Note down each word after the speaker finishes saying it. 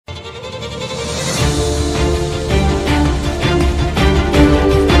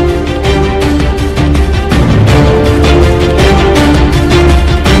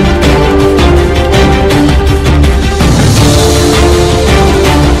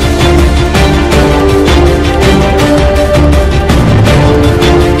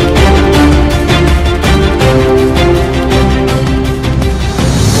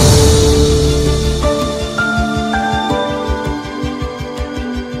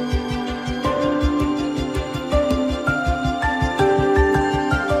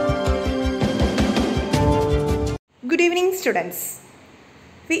students.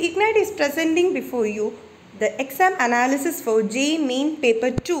 Ignite is presenting before you the exam analysis for JEE Main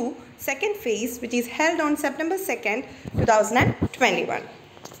Paper-2 second phase, which is held on September 2nd, 2021.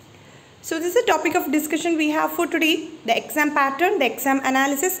 So this is the topic of discussion we have for today: the exam pattern, the exam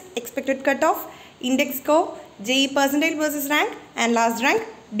analysis, expected cutoff, index score, JEE percentile versus rank, and last rank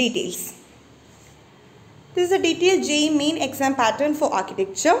details. This is a detailed JEE main exam pattern for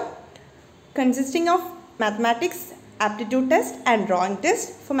architecture, consisting of mathematics, aptitude test and drawing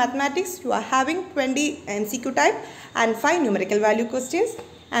test. For mathematics, you are having 20 MCQ type and 5 numerical value questions,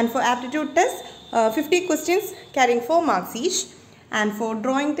 and for aptitude test 50 questions carrying 4 marks each, and for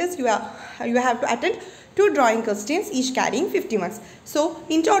drawing test you have to attend 2 drawing questions each carrying 50 marks. So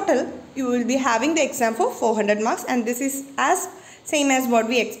in total you will be having the exam for 400 marks, and this is as same as what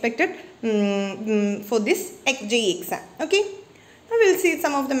we expected for this JEE exam. Okay, now we will see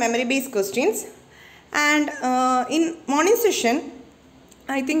some of the memory based questions. And in morning session,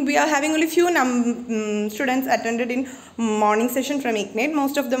 I think we are having only few students attended in morning session from Ignite.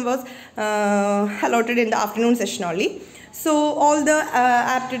 Most of them was allotted in the afternoon session only. So all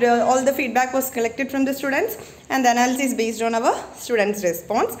the feedback was collected from the students, and the analysis based on our students'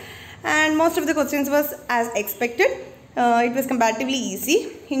 response. And most of the questions was as expected. It was comparatively easy,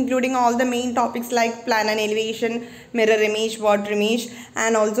 including all the main topics like plan and elevation, mirror image, water image,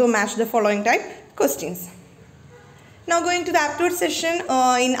 and also match the following type questions. Now going to the aptitude session,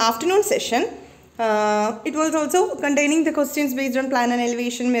 in afternoon session, it was also containing the questions based on plan and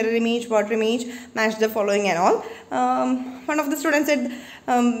elevation, mirror image, water image, match the following and all. One of the students said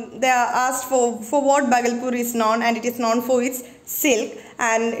they are asked for what Bhagalpur is known, and it is known for its silk.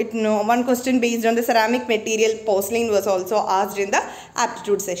 And one question based on the ceramic material porcelain was also asked in the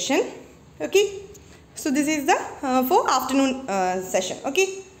aptitude session. Okay, so this is the for afternoon session.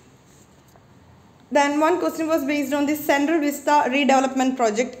 Okay. Then one question was based on this Central Vista redevelopment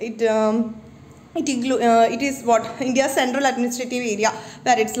project. It is what India's central administrative area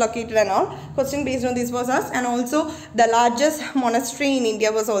where it's located and all. Question based on this was asked, and also the largest monastery in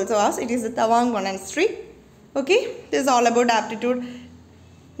India was also asked. It is the Tawang Monastery. Okay, this is all about aptitude.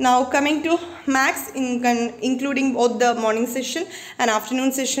 Now coming to maths, including both the morning session and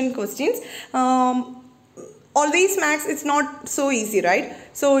afternoon session questions. Always maths, it's not so easy, right?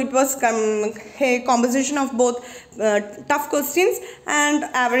 So it was a composition of both tough questions and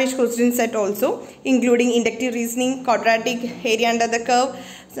average question set also, including inductive reasoning, quadratic, area under the curve,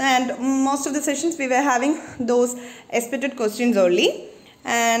 and most of the sessions we were having those expected questions only.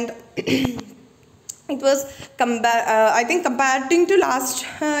 And it was I think comparing to last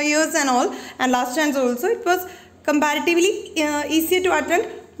years and all, and last times also, it was comparatively easier to attend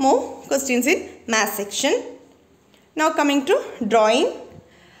more questions in math section. Now coming to drawing.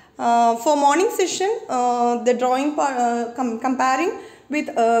 For morning session, the drawing part, comparing with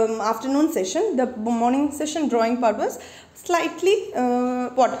afternoon session, the morning session drawing part was slightly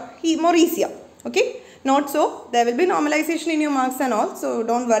more easier. Okay, not so. There will be normalization in your marks and all, so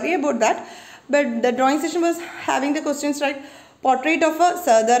don't worry about that. But the drawing session was having the questions like portrait of a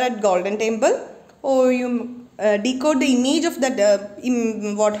Sardar at Golden Temple, or you decode the image of that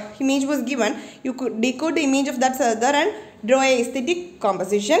what image was given. You could decode the image of that Sardar and draw a aesthetic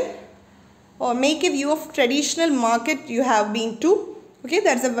composition, or make a view of traditional market you have been to. Okay,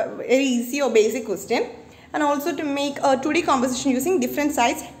 that's a very easy or basic question. And also to make a 2D composition using different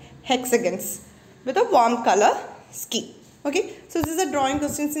size hexagons with a warm color scheme. Okay, so this is the drawing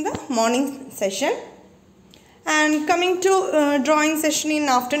questions in the morning session. And coming to drawing session in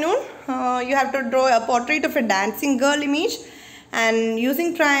afternoon, you have to draw a portrait of a dancing girl image, and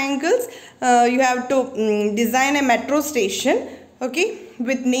using triangles you have to design a metro station, okay,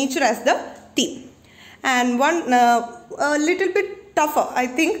 with nature as the theme. And one a little bit tougher, I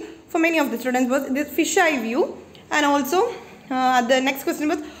think, for many of the students was this fisheye view. And also the next question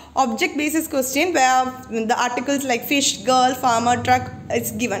was object basis question, where the articles like fish, girl, farmer, truck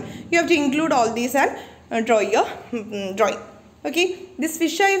is given. You have to include all these and draw your drawing. Okay, this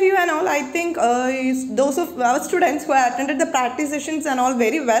fisheye view and all, I think those of our students who have attended the practice sessions and all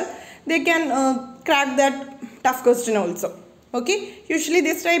very well, they can crack that tough question also. Okay, usually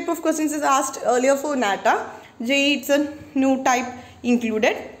this type of questions is asked earlier for NATA JEE. It's a new type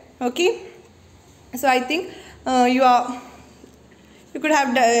included. Okay, so I think you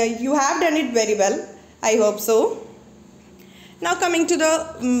have done it very well. I hope so. Now coming to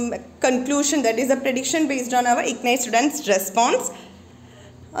the conclusion, that is a prediction based on our Ignite students' response.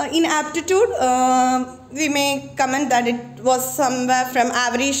 In aptitude, we may comment that it was somewhere from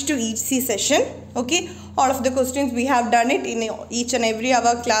average to EC session. Okay, all of the questions we have done it in each and every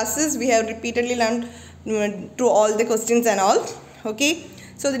our classes. We have repeatedly learned to all the questions and all. Okay,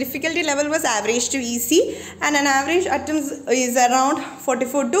 so the difficulty level was average to easy, and an average attempts is around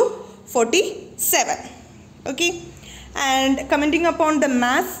 44 to 47. Okay, and commenting upon the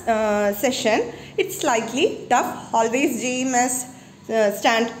maths session, it's slightly tough. Always JEE must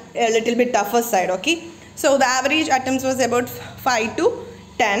stand a little bit tougher side. Okay, so the average attempts was about 5 to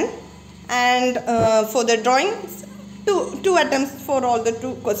 10, and for the drawings, two attempts for all the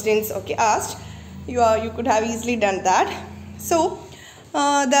 2 questions. Okay, asked. You could have easily done that. So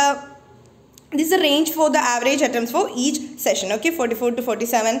this is the range for the average attempts for each session. Okay, 44 to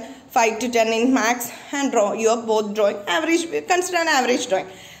 47, 5 to 10 in max, and you are both drawing average. Consider an average drawing.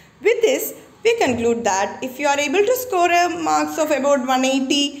 With this, we conclude that if you are able to score a marks of about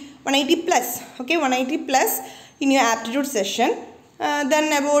 180 plus, okay, 180 plus in your aptitude session,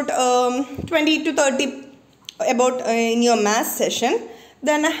 then about 20 to 30 about in your math session,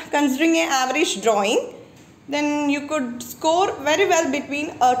 then considering an average drawing, then you could score very well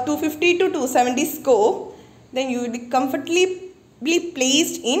between 250 to 270 score. Then you will be comfortably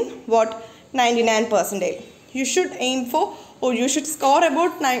placed in what, 99 percentile. You should aim for, or you should score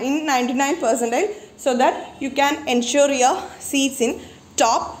about 99 percentile, so that you can ensure your seats in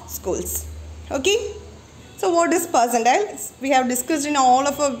top schools. Okay, so what is percentile? We have discussed in all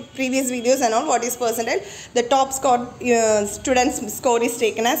of our previous videos and all what is percentile. The top score student's score is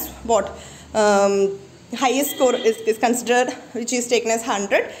taken as what, highest score is considered, which is taken as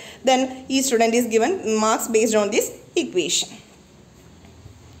 100. Then each student is given marks based on this equation.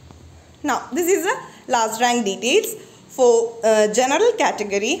 Now this is the last rank details for general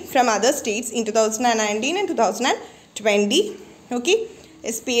category from other states in 2019 and 2020. Okay,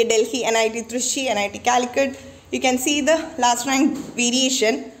 SPA Delhi, NIT Trichy, NIT Calicut. You can see the last rank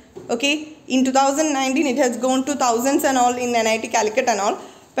variation. Okay, in 2019 it has gone to thousands and all in NIT Calicut and all,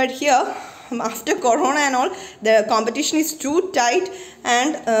 but here after corona and all, the competition is too tight,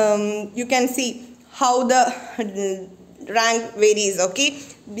 and you can see how the rank varies, okay,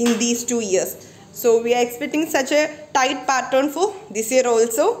 in these 2 years. So we are expecting such a tight pattern for this year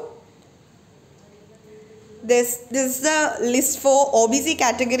also. This is the list for OBC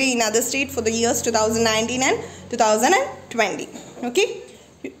category in other state for the years 2019 and 2020. Okay,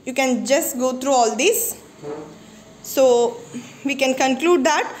 you can just go through all this. So we can conclude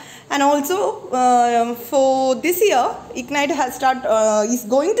that. And also for this year, Ignite has is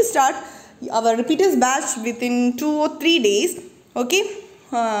going to start our repeaters batch within 2 or 3 days. Okay,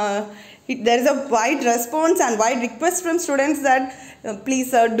 there is a wide response and wide request from students that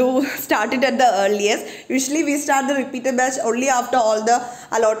please do start it at the earliest. Usually we start the repeater batch only after all the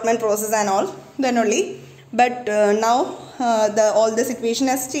allotment process and all, then only. But now all the situation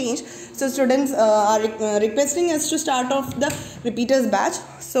has changed, so students are requesting us to start off the repeaters batch.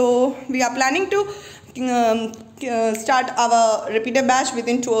 So we are planning to start our repeater batch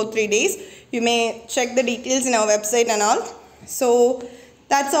within 2 or 3 days. You may check the details in our website and all. So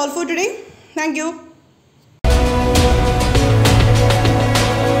that's all for today. Thank you.